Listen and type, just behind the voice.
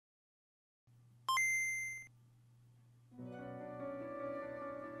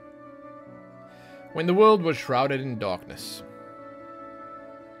when the world was shrouded in darkness.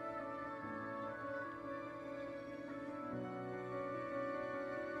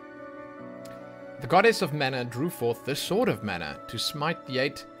 The goddess of mana drew forth the sword of mana to smite the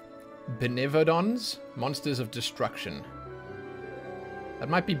 8 Benevodons, monsters of destruction. That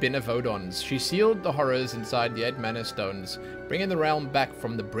might be Benevodons. She sealed the horrors inside the 8 mana stones, bringing the realm back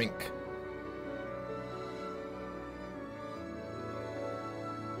from the brink.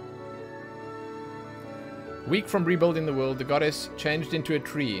 Weak from rebuilding the world, the goddess changed into a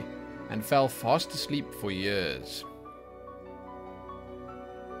tree and fell fast asleep for years.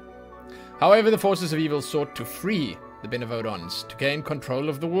 However, the forces of evil sought to free the Benevodons to gain control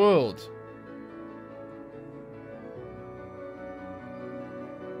of the world.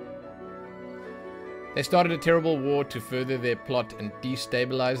 They started a terrible war to further their plot and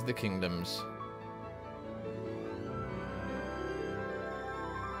destabilize the kingdoms.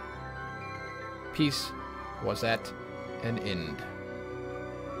 Peace was at an end.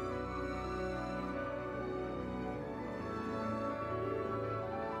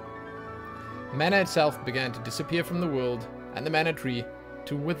 Mana itself began to disappear from the world, and the mana tree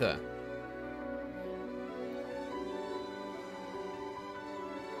to wither.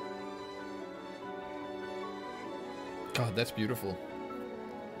 God, that's beautiful.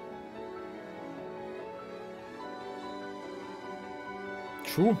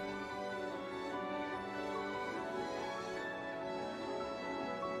 True.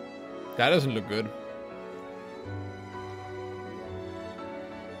 That doesn't look good.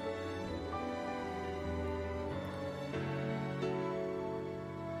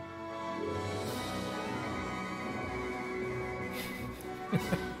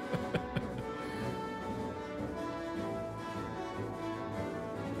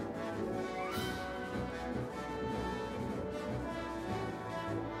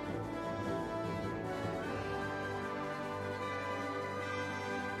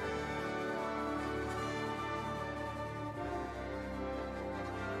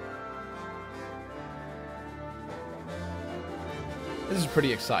 This is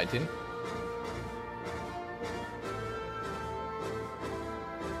pretty exciting.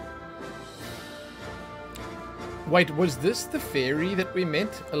 Wait, was this the fairy that we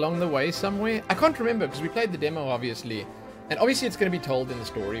met along the way somewhere? I can't remember because we played the demo, obviously. And obviously it's going to be told in the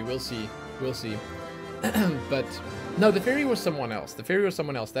story. We'll see. We'll see. But no, the fairy was someone else. The fairy was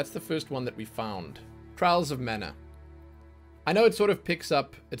someone else. That's the first one that we found. Trials of Mana. I know it sort of picks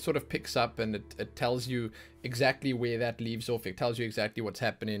up and it tells you exactly where that leaves off. It tells you exactly what's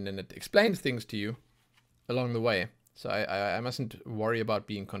happening and it explains things to you along the way. So I mustn't worry about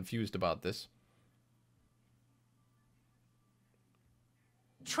being confused about this.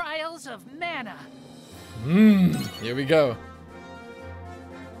 Trials of Mana. Here we go.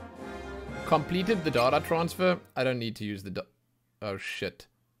 Completed the data transfer. I don't need to use the oh shit.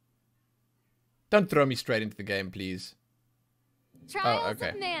 Don't throw me straight into the game, please. Trials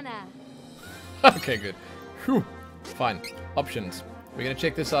of Mana. Okay, good. Whew. Fine. Options. We're gonna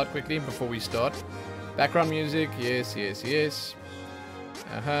check this out quickly before we start. Background music. Yes, yes, yes.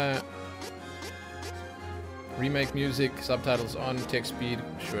 Remake music. Subtitles on. Text speed.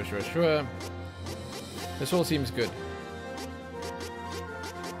 Sure, sure, sure. This all seems good.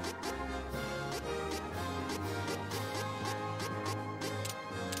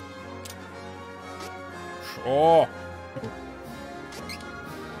 Sure.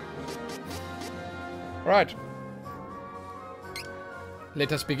 Right.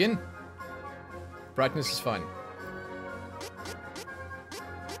 Let us begin. Brightness is fine.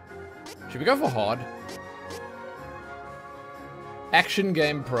 Should we go for hard? Action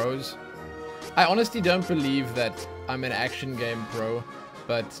game pros. I honestly don't believe that I'm an action game pro,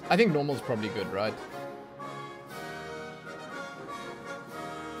 but I think normal's probably good, right?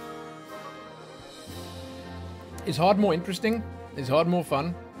 Is hard more interesting? Is hard more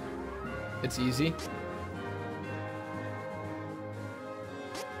fun? It's easy.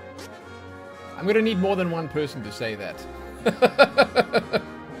 I'm gonna need more than one person to say that.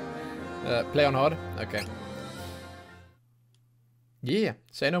 Play on hard? Okay. Yeah,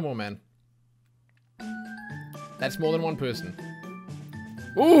 say no more, man. That's more than one person.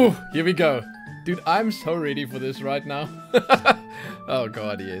 Ooh, here we go. Dude, I'm so ready for this right now. Oh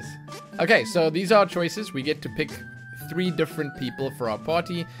god, yes. Okay, so these are our choices. We get to pick 3 different people for our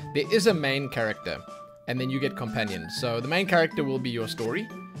party. There is a main character, and then you get companions. So the main character will be your story,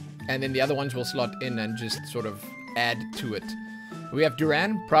 and then the other ones will slot in and just sort of add to it. We have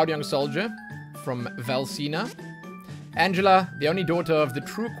Duran, proud young soldier from Valsina. Angela, the only daughter of the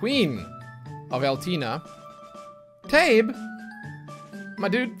true queen of Altina. Tabe, my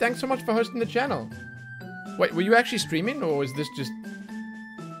dude, thanks so much for hosting the channel. Wait, were you actually streaming, or was this just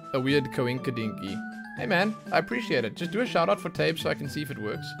a weird coinkadinky? Hey man, I appreciate it. Just do a shout out for Tabe so I can see if it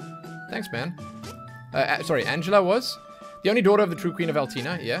works. Thanks, man. Sorry, Angela was the only daughter of the true queen of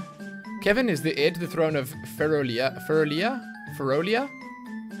Altina, yeah. Kevin is the heir to the throne of Ferolia.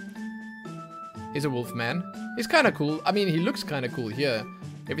 He's a wolf man. He's kind of cool. I mean, he looks kind of cool here.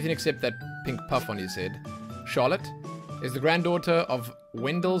 Everything except that pink puff on his head. Charlotte is the granddaughter of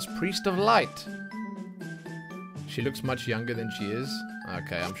Wendell's Priest of Light. She looks much younger than she is.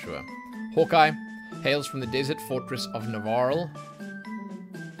 Okay, I'm sure. Hawkeye hails from the desert fortress of Navarre.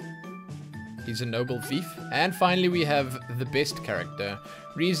 He's a noble thief. And finally, we have the best character.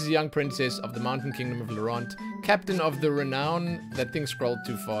 Riesz is a young princess of the mountain kingdom of Laurent, captain of the renown... That thing scrolled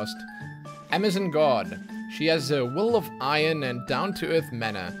too fast. Amazon God. She has a will of iron and down-to-earth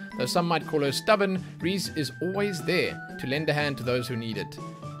manner. Though some might call her stubborn, Riesz is always there to lend a hand to those who need it.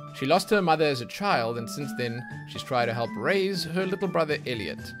 She lost her mother as a child, and since then, she's tried to help raise her little brother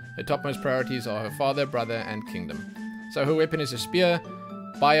Elliot. Her topmost priorities are her father, brother, and kingdom. So her weapon is a spear,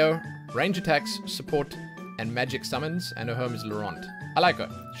 bio, range attacks, support, and magic summons, and her home is Laurent. I like her.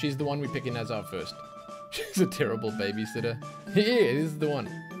 She's the one we pick in as our first. She's a terrible babysitter. Yeah, this is the one.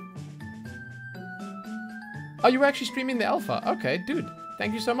 Oh, you were actually streaming the alpha. Okay, dude.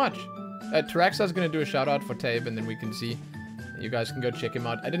 Thank you so much. Taraxa's going to do a shout out for Tabe, and then we can see. You guys can go check him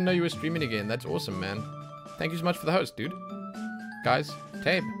out. I didn't know you were streaming again. That's awesome, man. Thank you so much for the host, dude. Guys,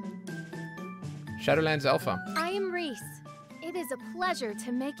 Tabe. Shadowlands Alpha. I am Riesz. It is a pleasure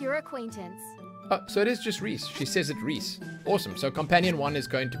to make your acquaintance. Oh, so it is just Riesz. She says it Riesz. Awesome. So Companion 1 is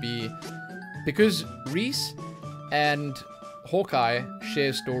going to be... Because Riesz and Hawkeye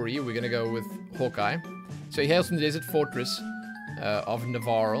share story, we're going to go with Hawkeye. So he hails from the desert fortress of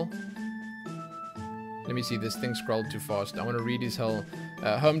Navarre. Let me see, this thing scrolled too fast. I want to read his whole...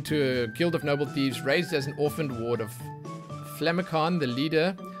 home to a guild of noble thieves, raised as an orphaned ward of Flemicon, the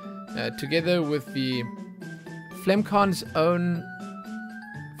leader, together with the Flemcon's own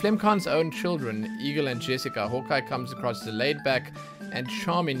children, Eagle and Jessica. Hawkeye comes across as a laid-back and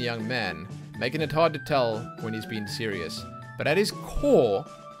charming young man, making it hard to tell when he's being serious. But at his core...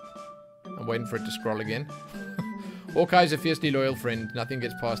 I'm waiting for it to scroll again. Hawkeye's a fiercely loyal friend. Nothing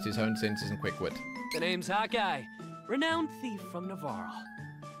gets past his own senses and quick wit. The name's Hawkeye, renowned thief from Navarre.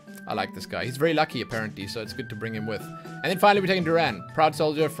 I like this guy. He's very lucky, apparently, so it's good to bring him with. And then finally, we're taking Duran, proud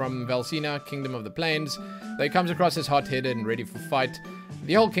soldier from Valsina, Kingdom of the Plains. Though he comes across as hot-headed and ready for fight,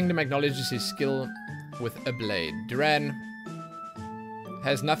 the whole kingdom acknowledges his skill with a blade. Duran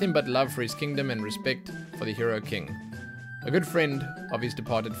has nothing but love for his kingdom and respect for the hero king. A good friend of his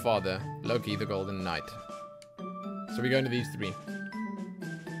departed father, Loki the Golden Knight. So we go into these three.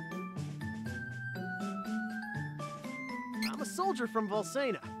 I'm a soldier from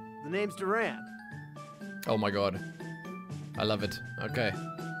Valsena. The name's Duran. Oh my god. I love it. Okay.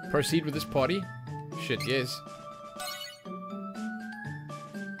 Proceed with this party? Shit, yes.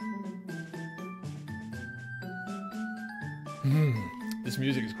 This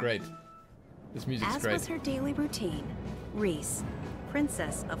music is great. This music's great. As was her daily routine, Riesz,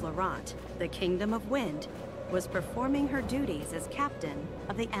 Princess of Laurent, the Kingdom of Wind, was performing her duties as captain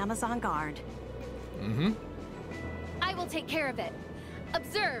of the Amazon Guard. Mm-hmm. I will take care of it.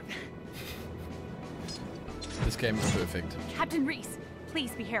 Observe. This game is perfect. Captain Riesz,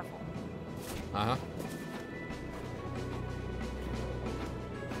 please be careful. Uh-huh.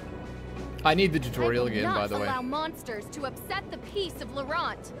 I need the tutorial again, by the way. I will not allow monsters to upset the peace of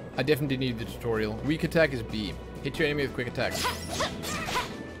Laurent. I definitely need the tutorial. Weak attack is B. Hit your enemy with quick attack.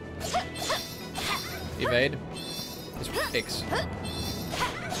 Evade is X.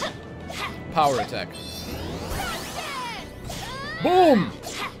 Power attack. Boom!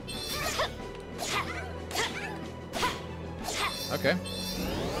 Okay.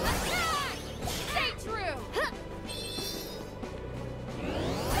 Stay true.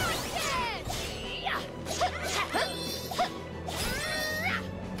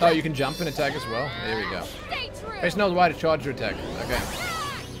 Oh, you can jump and attack as well? There we go. Stay true. Press L Y to charge your attack. Okay.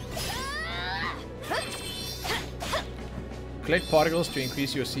 Collect particles to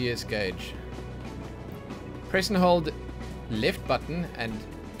increase your CS gauge. Press and hold left button and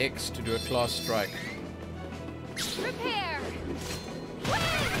X to do a class strike. Prepare.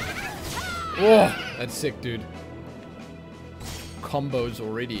 Whoa, that's sick, dude. Combos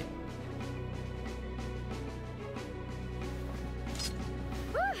already.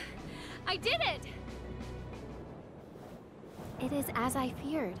 I did it! It is as I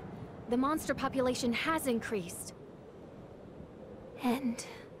feared. The monster population has increased. And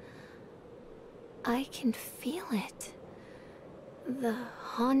I can feel it. The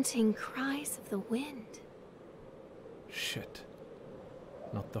haunting cries of the wind. Shit.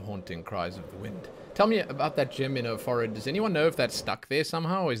 Not the haunting cries of the wind. Tell me about that gem in her forehead. Does anyone know if that's stuck there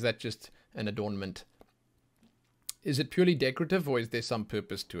somehow, or is that just an adornment? Is it purely decorative, or is there some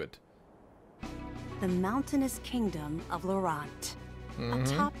purpose to it? The mountainous kingdom of Laurent.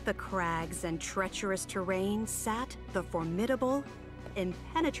 Atop the crags and treacherous terrain sat the formidable,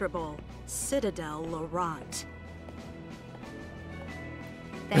 impenetrable Citadel Laurent.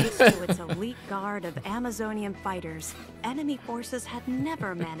 Thanks to its elite guard of Amazonian fighters, enemy forces had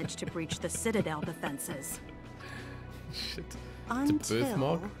never managed to breach the Citadel defenses. Shit. Until... It's a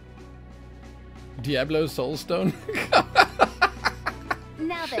birthmark? Diablo Soulstone?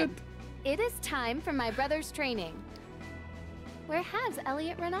 Now then, it is time for my brother's training. Where has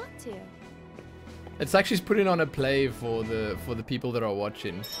Elliot run off to? It's like she's putting on a play for the people that are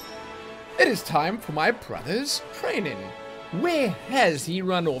watching. It is time for my brother's training. Where has he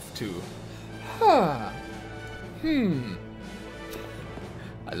run off to? Huh. I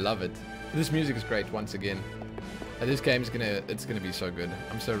love it. This music is great once again. This game's gonna be so good.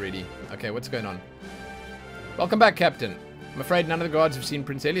 I'm so ready. Okay, what's going on? Welcome back, Captain. I'm afraid none of the guards have seen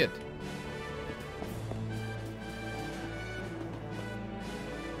Prince Elliot.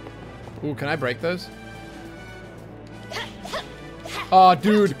 Ooh, can I break those? Oh,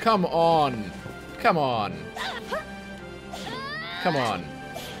 dude, come on. Come on. Come on.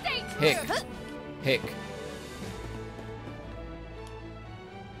 Heck. Heck.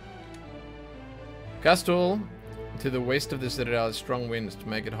 Gustul, to the west of the citadel, has strong winds to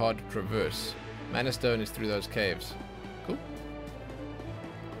make it hard to traverse. Mana Stone is through those caves. Cool.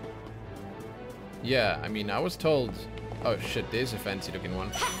 Yeah, I mean, I was told... Oh, shit, there's a fancy-looking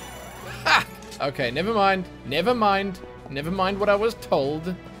one. Ha! Okay, never mind. Never mind. Never mind what I was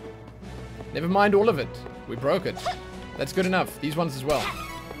told. Never mind all of it. We broke it. That's good enough. These ones as well.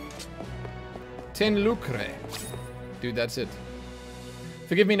 10 lucre. Dude, that's it.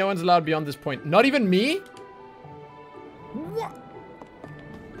 Forgive me, no one's allowed beyond this point. Not even me? What?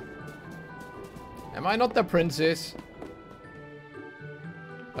 Am I not the princess?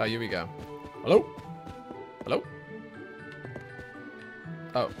 Oh, here we go. Hello? Hello?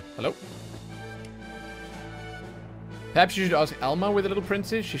 Oh, hello? Perhaps you should ask Alma where the little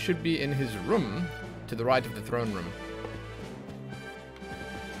prince is. She should be in his room to the right of the throne room.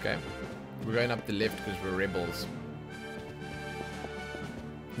 Okay. We're going up the left because we're rebels.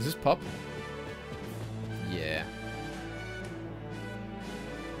 Is this pop? Yeah.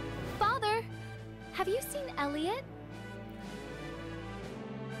 Father, have you seen Elliot?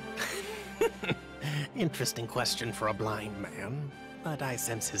 Interesting question for a blind man, but I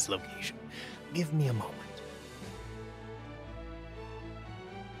sense his location. Give me a moment.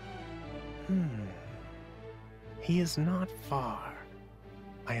 He is not far.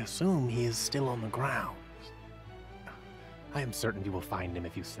 I assume he is still on the ground. I am certain you will find him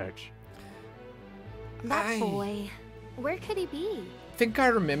if you search. That boy. Where could he be? I think I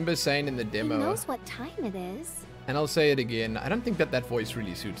remember saying in the demo. He knows what time it is. And I'll say it again. I don't think that voice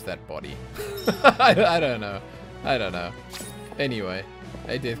really suits that body. I don't know. I don't know. Anyway.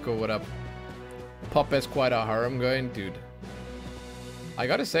 Hey, Deathcore, what up? Pop has quite a harem going. Dude. I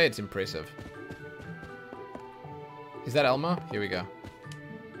gotta say, it's impressive. Is that Alma? Here we go.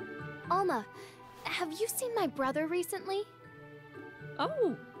 Alma, have you seen my brother recently?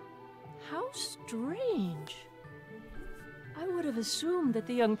 Oh, how strange. I would have assumed that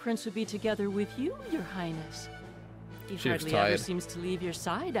the young prince would be together with you, Your Highness. He hardly ever seems to leave your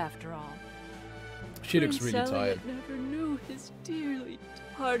side, after all. She looks really Prince tired. Elliot never knew his dearly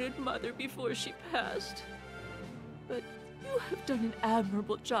departed mother before she passed. But you have done an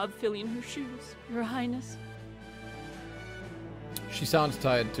admirable job filling her shoes, Your Highness. She sounds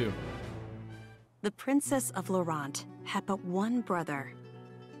tired too. The Princess of Laurent had but one brother,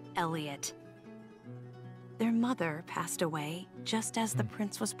 Elliot. Their mother passed away just as the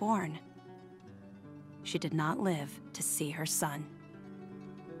prince was born. She did not live to see her son.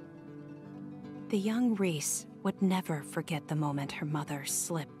 The young Riesz would never forget the moment her mother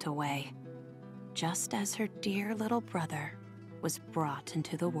slipped away, just as her dear little brother was brought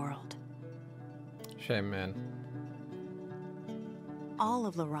into the world. Shame, man. All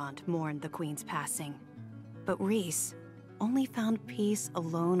of Laurent mourned the queen's passing, but Riesz only found peace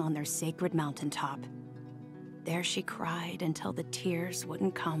alone on their sacred mountaintop. There she cried until the tears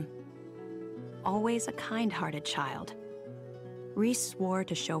wouldn't come. Always a kind-hearted child, Riesz swore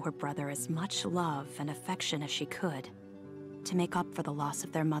to show her brother as much love and affection as she could, to make up for the loss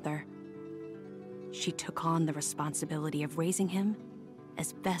of their mother. She took on the responsibility of raising him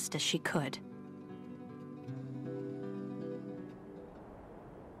as best as she could.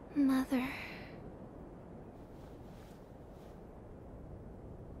 Mother.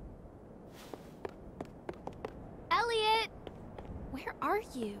 Where are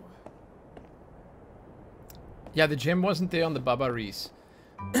you? Yeah, the gem wasn't there on the Baba Riesz.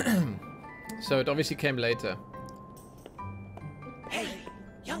 So it obviously came later. Hey,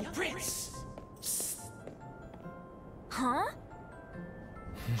 young prince! Huh?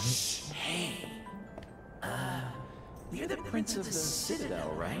 Hey. You're the prince of the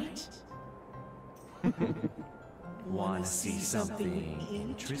Citadel, right? Wanna see something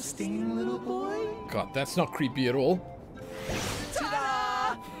interesting, little boy? God, that's not creepy at all.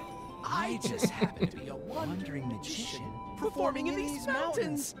 Ta-da! I just happen to be a wandering magician performing in these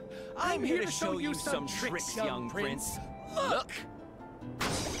mountains. I'm here to show you some tricks, young prince. Look!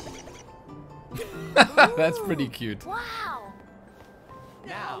 That's pretty cute. Wow!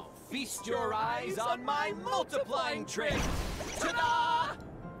 Now, feast your eyes on my multiplying trick! Ta-da!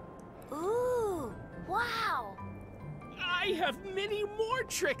 Ooh! Wow! I have many more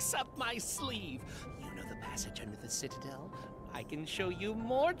tricks up my sleeve. You know the passage under the Citadel? I can show you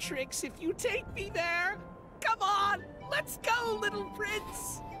more tricks if you take me there. Come on, let's go, little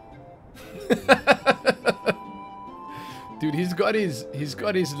prince. Dude, he's got his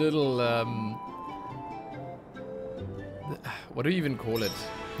little what do you even call it?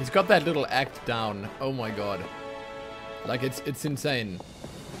 He's got that little act down. Oh my god. Like it's insane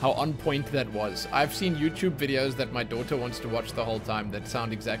how on point that was. I've seen YouTube videos that my daughter wants to watch the whole time that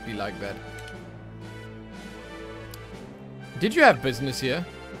sound exactly like that. Did you have business here?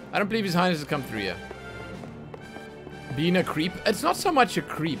 I don't believe His Highness has come through here. Being a creep? It's not so much a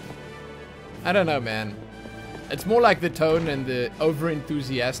creep. I don't know, man. It's more like the tone and the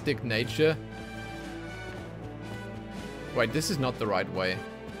over-enthusiastic nature. Wait, this is not the right way.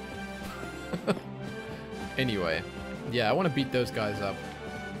 Anyway. Yeah, I want to beat those guys up.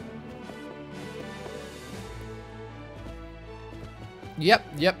 Yep,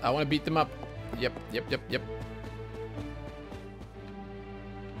 I want to beat them up. Yep.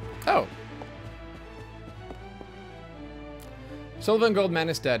 Oh. Silver and gold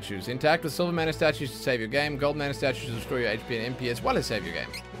mana statues. Interact with silver mana statues to save your game. Gold mana statues to destroy your HP and MP as well as save your game.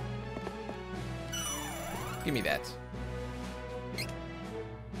 Give me that.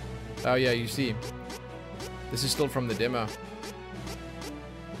 Oh yeah, you see. This is still from the demo.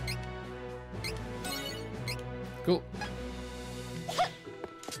 Cool.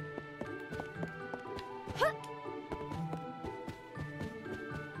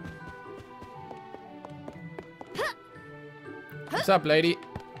 What's up, lady?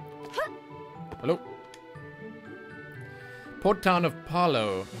 Hello. Port town of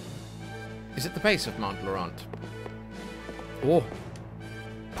Palo is at the base of Mount Laurent. Oh.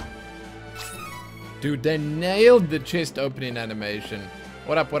 Dude, they nailed the chest opening animation.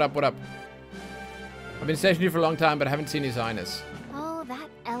 What up? I've been stationed here for a long time, but I haven't seen His Highness. Oh, that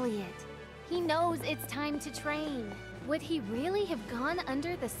Elliot. He knows it's time to train. Would he really have gone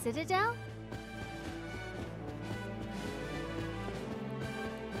under the Citadel?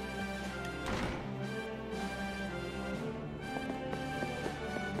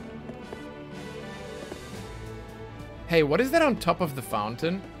 Hey, what is that on top of the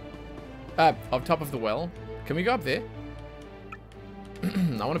fountain? On top of the well? Can we go up there?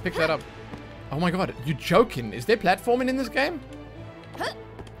 I want to pick that up. Oh my god, you joking? Is there platforming in this game?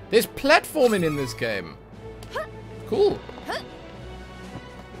 There's platforming in this game. Cool.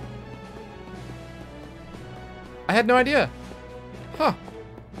 I had no idea. Huh.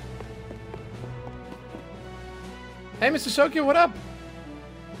 Hey, Mr. Sokyo, what up?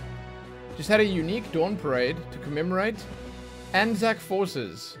 Just had a unique dawn parade to commemorate Anzac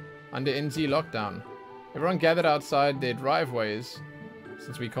forces under NZ lockdown. Everyone gathered outside their driveways,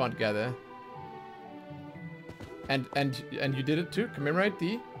 since we can't gather. And you did it too? Commemorate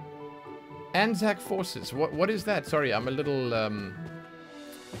the Anzac forces. What is that? Sorry, I'm a little I'm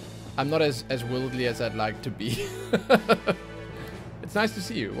not as worldly as I'd like to be. It's nice to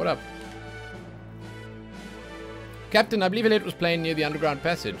see you. What up? Captain, I believe Elliot was playing near the underground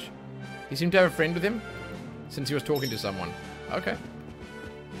passage. He seemed to have a friend with him, since he was talking to someone. Okay.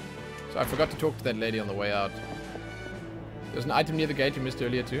 So I forgot to talk to that lady on the way out. There's an item near the gate you missed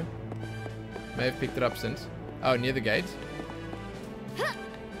earlier too. May have picked it up since. Oh, near the gate?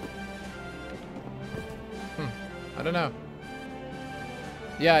 I don't know.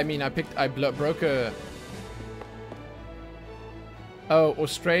 Yeah, I mean, I broke a... Oh,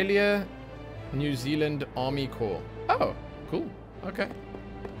 Australia, New Zealand Army Corps. Oh, cool. Okay.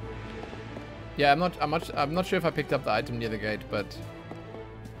 Yeah, I'm not sure if I picked up the item near the gate, but...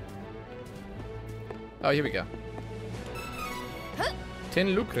 Oh, here we go.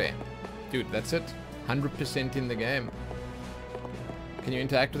 10 lucre. Dude, that's it. 100% in the game. Can you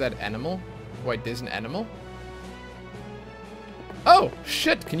interact with that animal? Wait, there's an animal? Oh,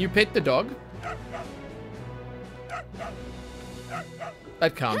 shit. Can you pet the dog?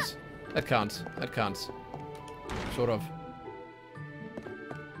 That counts. That counts. That counts. Sort of.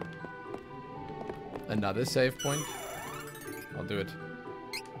 Another save point. I'll do it.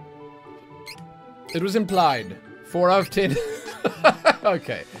 It was implied. 4 out of 10.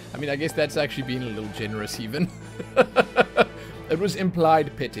 Okay. I mean, I guess that's actually being a little generous even. It was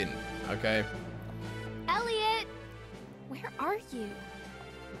implied pet-in. Okay. Elliot! Where are you?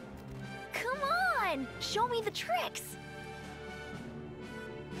 Come on! Show me the tricks!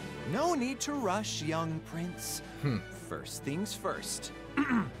 No need to rush, young prince. First things first.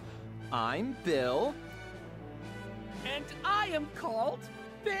 I'm Bill. And I am called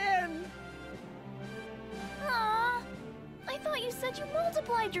Ben. Aww! I thought you said you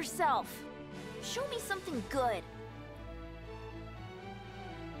multiplied yourself. Show me something good.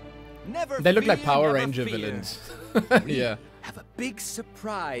 Never They look fear, like Power never Ranger fear. villains. We Yeah. have a big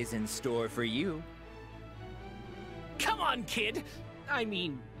surprise in store for you. Come on, kid. I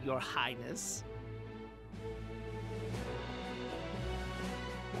mean, Your Highness.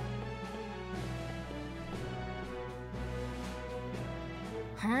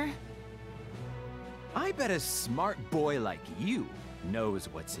 Huh? I bet a smart boy like you knows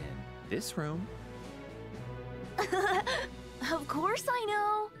what's in this room. Of course I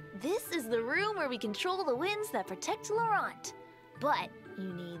know. This is the room where we control the winds that protect Laurent. But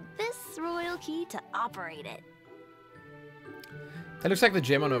you need this royal key to operate it. That looks like the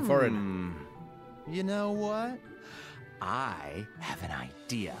gem on her forehead. You know what? I have an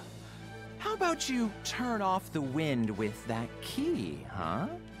idea. How about you turn off the wind with that key, huh?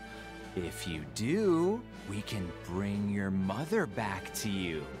 If you do, we can bring your mother back to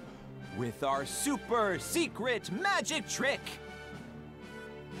you with our super secret magic trick.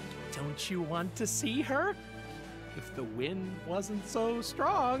 Don't you want to see her? If the wind wasn't so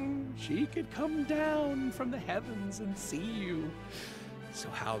strong, she could come down from the heavens and see you. So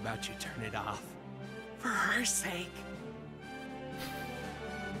how about you turn it off? For her sake.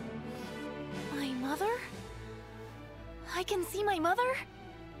 My mother? I can see my mother?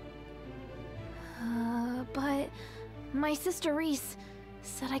 But my sister Riesz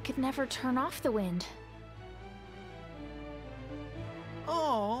said I could never turn off the wind.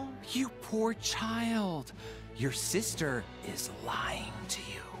 Oh, you poor child. Your sister is lying to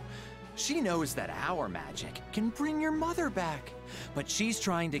you. She knows that our magic can bring your mother back, but she's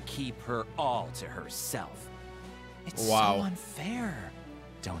trying to keep her all to herself. It's so unfair,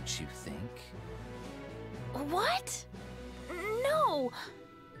 don't you think? What? No!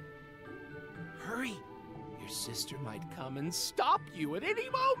 Hurry! Your sister might come and stop you at any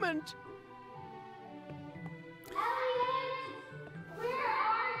moment!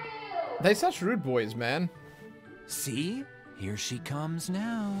 They're such rude boys, man. See? Here she comes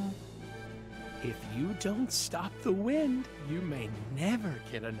now. If you don't stop the wind, you may never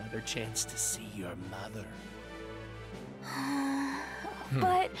get another chance to see your mother.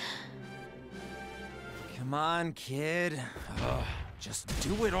 But... Come on, kid. Ugh, just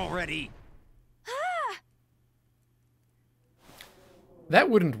do it already. That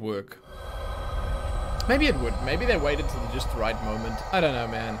wouldn't work. Maybe it would. Maybe they waited till just the right moment. I don't know,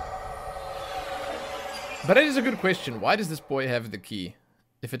 man. But it is a good question. Why does this boy have the key?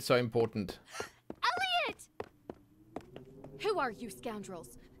 If it's so important. Elliot! Who are you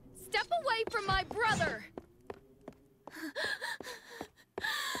scoundrels? Step away from my brother!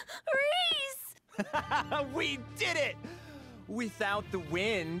 Riesz! We did it! Without the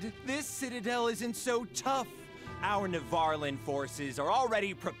wind, this citadel isn't so tough. Our Nevarlan forces are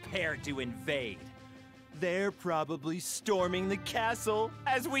already prepared to invade. They're probably storming the castle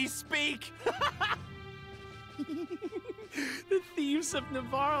as we speak. The thieves of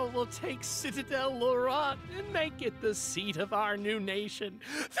Navarre will take Citadel Laurent and make it the seat of our new nation.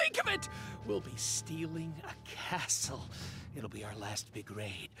 Think of it! We'll be stealing a castle. It'll be our last big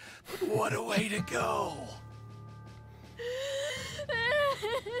raid. But what a way to go!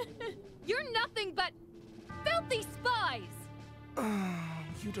 You're nothing but filthy spies!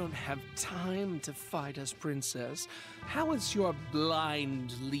 You don't have time to fight us, Princess. How is your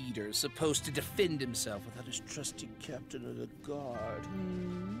blind leader supposed to defend himself without his trusty captain of the guard?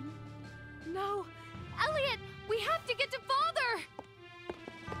 No! Elliot! We have to get to father!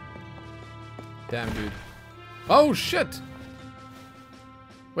 Damn, dude. Oh, shit!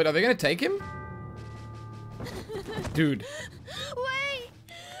 Wait, are they gonna take him? Dude. Wait!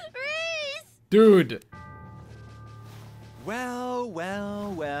 Riesz! Dude! Well,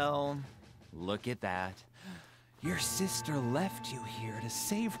 well, well. Look at that. Your sister left you here to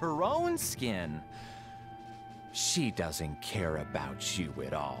save her own skin. She doesn't care about you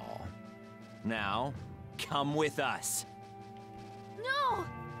at all. Now, come with us. No!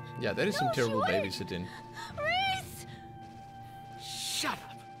 Yeah, that is some terrible babysitting. Reese! Shut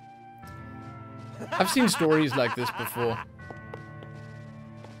up. I've seen stories like this before.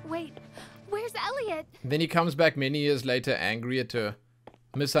 Wait, where's Elliot? Then he comes back many years later angry at her,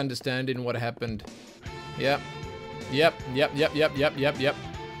 misunderstanding what happened. Yep. Yep. Yep. Yep. Yep. Yep. Yep. Yep.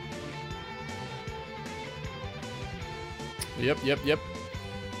 Yep. Yep. Yep.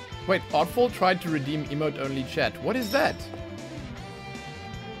 Wait, Artful tried to redeem emote-only chat. What is that?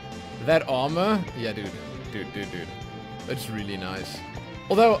 That armor? Yeah, dude. Dude. That's really nice.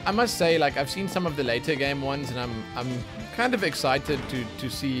 Although, I must say, like, I've seen some of the later game ones, and I'm kind of excited to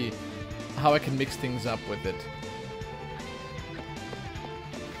see how I can mix things up with it.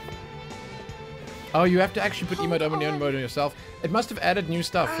 Oh, you have to actually put emote only on mode on yourself. It must have added new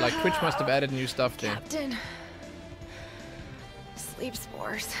stuff. Like, Twitch must have added new stuff there. Captain. Sleep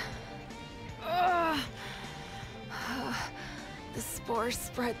spores. The spores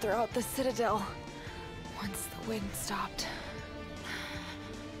spread throughout the Citadel once the wind stopped.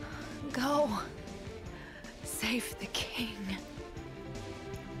 Go. Save the king.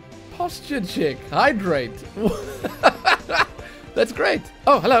 Posture check. Hydrate. That's great.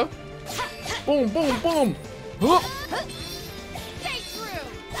 Oh, hello. Boom, boom, boom. Whoop.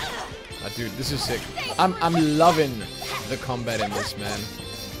 Oh, dude, this is sick. I'm loving the combat in this, man.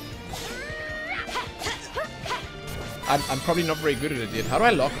 I'm probably not very good at it yet. How do I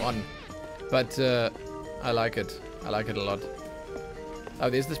lock on? But I like it. I like it a lot. Oh,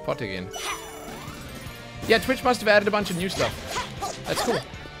 there's this pot again. Yeah, Twitch must have added a bunch of new stuff. That's cool.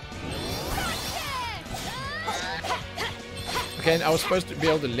 Okay, and I was supposed to be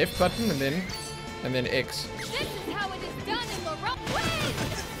able to left button and then X. This is how it is done in the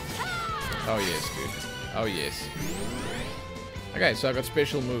Oh yes, dude. Oh yes. Okay, so I got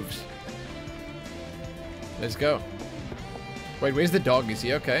special moves. Let's go. Wait, where's the dog? Is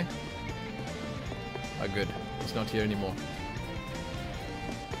he okay? Oh, good. He's not here anymore.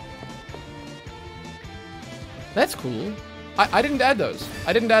 That's cool. I didn't add those.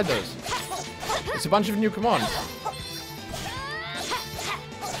 I didn't add those. It's a bunch of new commands.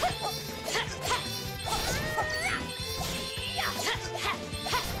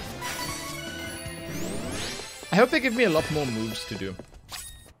 I hope they give me a lot more moves to do.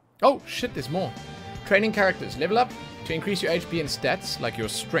 Oh, shit, there's more. Training characters. Level up to increase your HP and stats, like your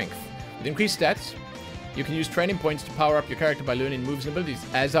strength. With increased stats, you can use training points to power up your character by learning moves and abilities,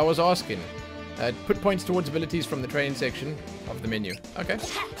 as I was asking. Put points towards abilities from the training section of the menu. Okay,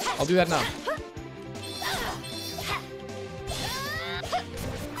 I'll do that now.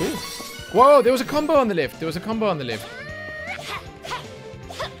 Cool. Whoa, there was a combo on the left. There was a combo on the left.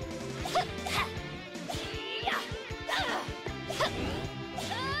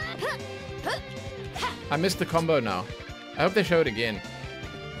 I missed the combo now. I hope they show it again.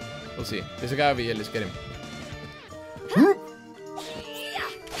 We'll see. There's a guy over here. Let's get him.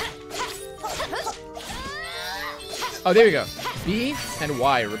 Oh, there we go. B and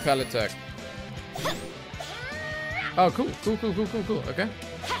Y, repel attack. Oh, cool. Cool. Okay.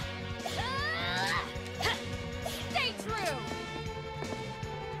 Stay true.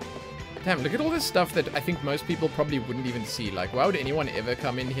 Damn, look at all this stuff that I think most people probably wouldn't even see. Like, why would anyone ever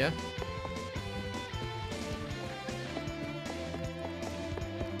come in here?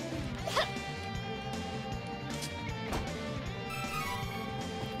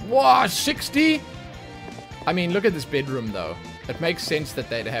 Wow, 60? I mean, look at this bedroom, though. It makes sense that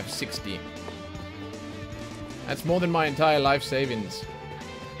they'd have 60. That's more than my entire life savings.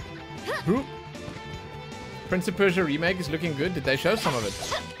 Who? Prince of Persia Remake is looking good. Did they show some of it?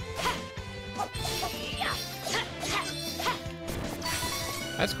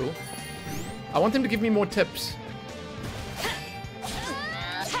 That's cool. I want them to give me more tips.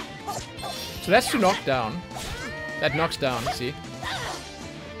 So that's to knock down. That knocks down, see?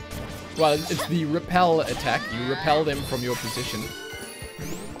 Well, it's the repel attack. You repel them from your position.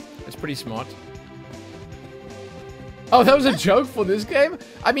 That's pretty smart. Oh, that was a joke for this game?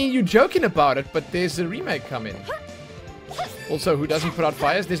 I mean, you're joking about it, but there's a remake coming. Also, who doesn't put out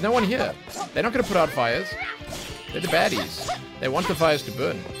fires? There's no one here. They're not going to put out fires. They're the baddies. They want the fires to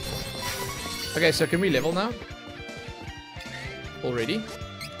burn. Okay, so can we level now? Already?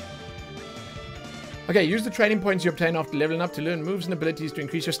 Okay, use the training points you obtain after leveling up to learn moves and abilities to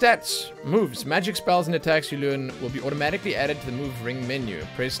increase your stats. Moves, magic spells and attacks you learn will be automatically added to the move ring menu.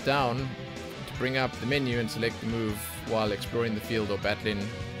 Press down to bring up the menu and select the move while exploring the field or battling.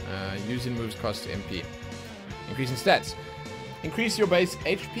 Using moves costs MP. Increasing stats. Increase your base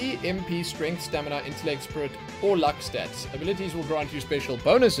HP, MP, strength, stamina, intellect, spirit, or luck stats. Abilities will grant you special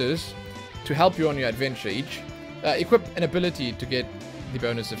bonuses to help you on your adventure each. Equip an ability to get the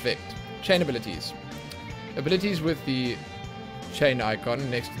bonus effect. Chain abilities. Abilities with the chain icon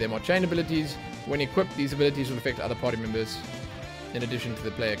next to them are chain abilities. When equipped, these abilities will affect other party members in addition to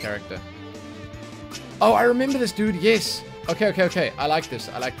the player character. Oh, I remember this, dude. Yes. Okay. I like this.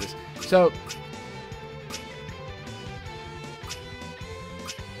 So,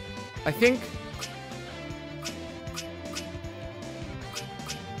 I think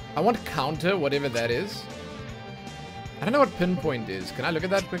I want to counter whatever that is. I don't know what pinpoint is. Can I look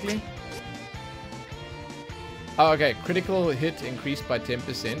at that quickly? Oh, okay. Critical hit increased by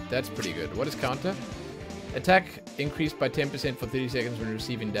 10%. That's pretty good. What is counter? Attack increased by 10% for 30 seconds when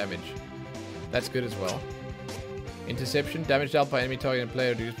receiving damage. That's good as well. Interception. Damage dealt by enemy target and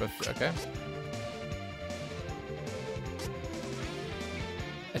player reduced by... Okay.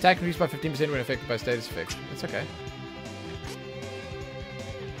 Attack increased by 15% when affected by status effect. That's okay.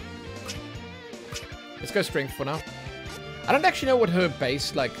 Let's go strength for now. I don't actually know what her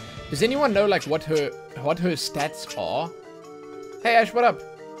base, like... Does anyone know, like, what her stats are? Hey, Ash, what up?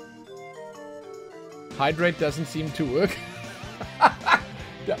 Hydrate doesn't seem to work.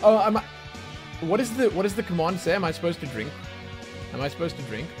 Oh, what is the command say? Am I supposed to drink?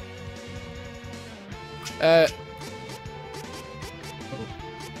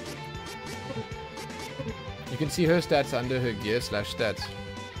 You can see her stats under her gear/stats.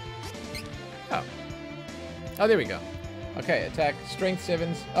 Oh. Oh, there we go. Okay, attack, strength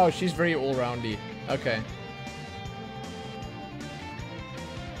 7s. Oh, she's very all-roundy. Okay.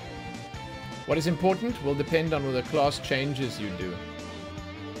 What is important will depend on the class changes you do.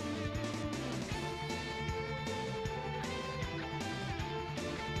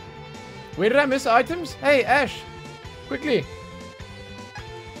 Where did I miss items? Hey, Ash! Quickly!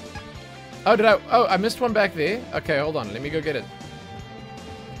 Oh, Oh, I missed one back there. Okay, hold on. Let me go get it.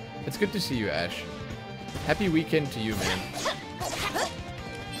 It's good to see you, Ash. Happy weekend to you, man.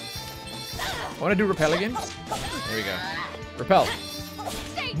 I want to do repel again. There we go. Repel.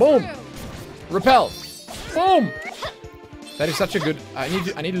 Boom! Repel! Boom! That is such a good... I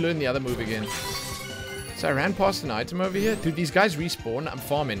need to learn the other move again. So I ran past an item over here. Dude, these guys respawn. I'm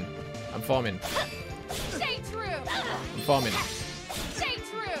farming. Stay true. Stay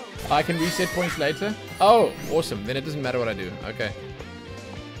true. I can reset points later. Oh, awesome. Then it doesn't matter what I do. Okay.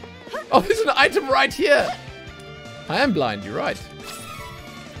 Oh, there's an item right here. I am blind. You're right.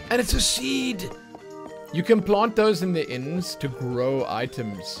 And it's a seed. You can plant those in the inns to grow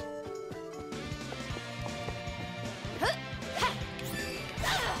items.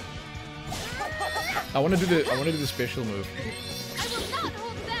 I want to do the special move. I will not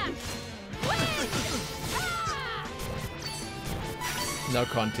hold back. No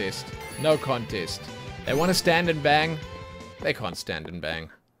contest. No contest. They want to stand and bang. They can't stand and bang.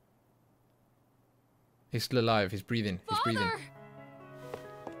 He's still alive. He's breathing. He's breathing.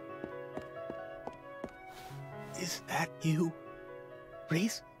 Is that you,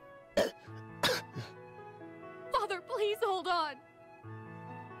 Riesz? Father, please hold on.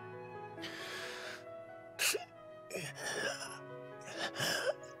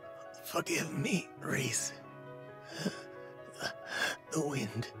 Forgive me, Riesz. The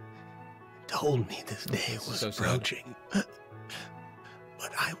wind told me this day was approaching, but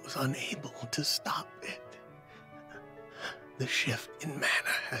I was unable to stop it. The shift in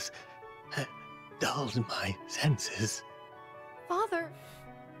mana has dulled my senses. Father.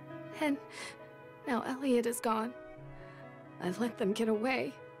 And now Elliot is gone. I've let them get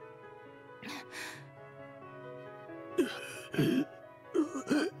away.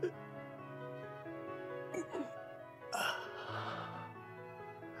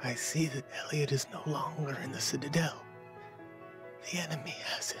 I see that Elliot is no longer in the Citadel. The enemy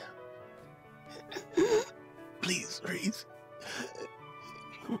has him. Please, Riesz.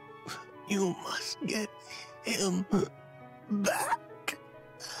 You must get him back.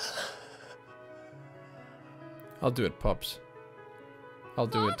 I'll do it, Pops. I'll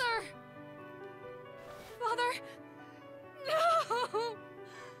do it. Father! No!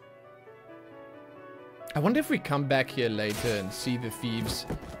 I wonder if we come back here later and see the thieves.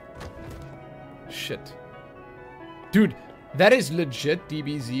 Shit. Dude, that is legit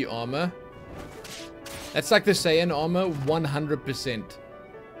DBZ armor. That's like the Saiyan armor, 100%.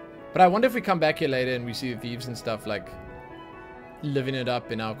 But I wonder if we come back here later and we see the thieves and stuff, like, living it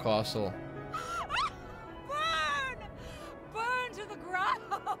up in our castle. Burn! Burn to the ground!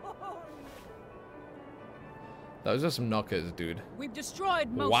 Those are some knockers, dude. We've destroyed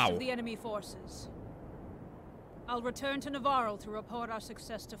most of the enemy forces. I'll return to Navarro to report our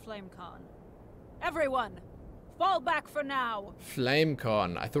success to FlameCon. Everyone, fall back for now.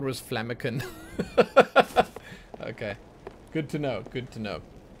 FlameCon. I thought it was Flamicon. Okay. Good to know. Good to know.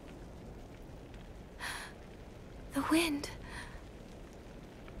 The wind.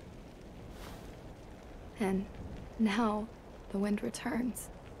 And now the wind returns.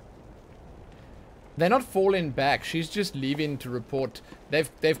 They're not falling back. She's just leaving to report.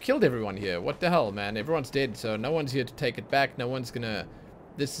 They've killed everyone here. What the hell, man? Everyone's dead, so no one's here to take it back. No one's gonna...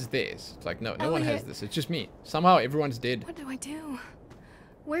 This is theirs. It's like, no one has this. It's just me. Somehow everyone's dead. What do I do?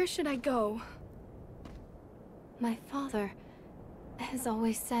 Where should I go? My father has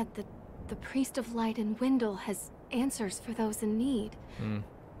always said that the Priest of Light in Windle has answers for those in need.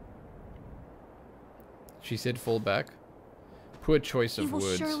 She said fall back. Poor choice of words. He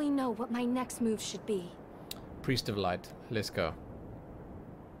will surely know what my next move should be. Priest of Light. Let's go.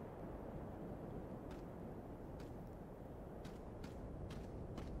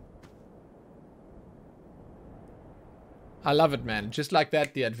 I love it, man. Just like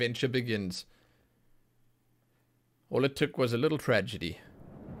that, the adventure begins. All it took was a little tragedy.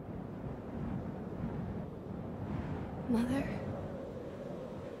 Mother,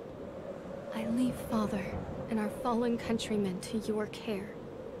 I leave Father and our fallen countrymen to your care.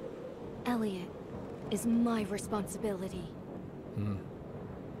 Elliot is my responsibility.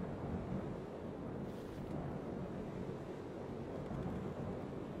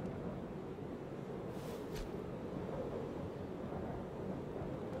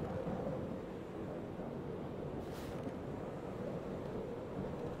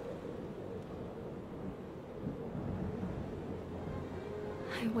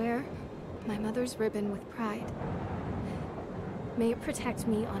 I wear my mother's ribbon with pride. May it protect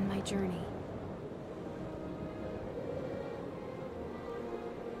me on my journey.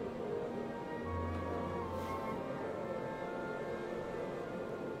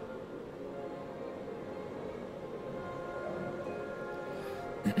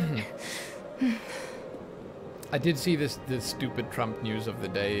 I did see this stupid Trump news of the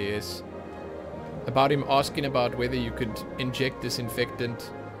day is about him asking about whether you could inject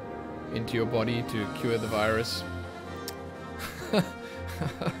disinfectant into your body to cure the virus.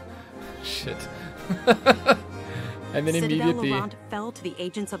 Shit. And then immediately... Citadel Laurent fell to the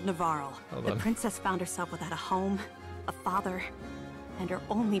agents of Navarro. The princess found herself without a home, a father, and her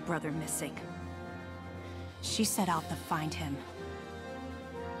only brother missing. She set out to find him.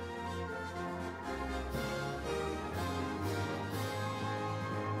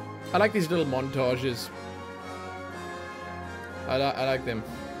 I like these little montages. I like them.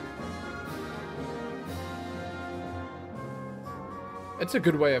 It's a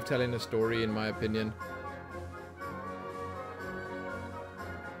good way of telling a story, in my opinion.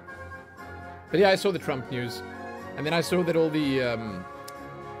 But yeah, I saw the Trump news. And then I saw that all the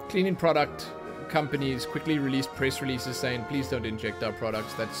cleaning product companies quickly released press releases saying, please don't inject our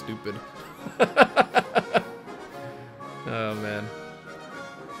products, that's stupid. Oh, man.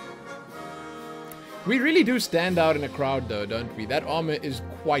 We really do stand out in a crowd, though, don't we? That armor is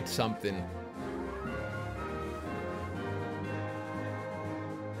quite something.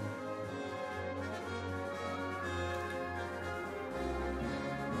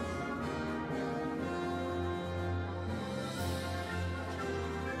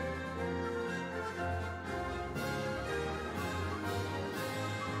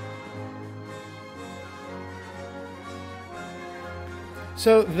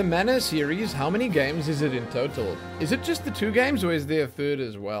 So, the Mana series, how many games is it in total? Is it just the 2 games, or is there a third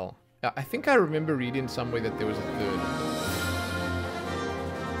as well? I think I remember reading somewhere that there was a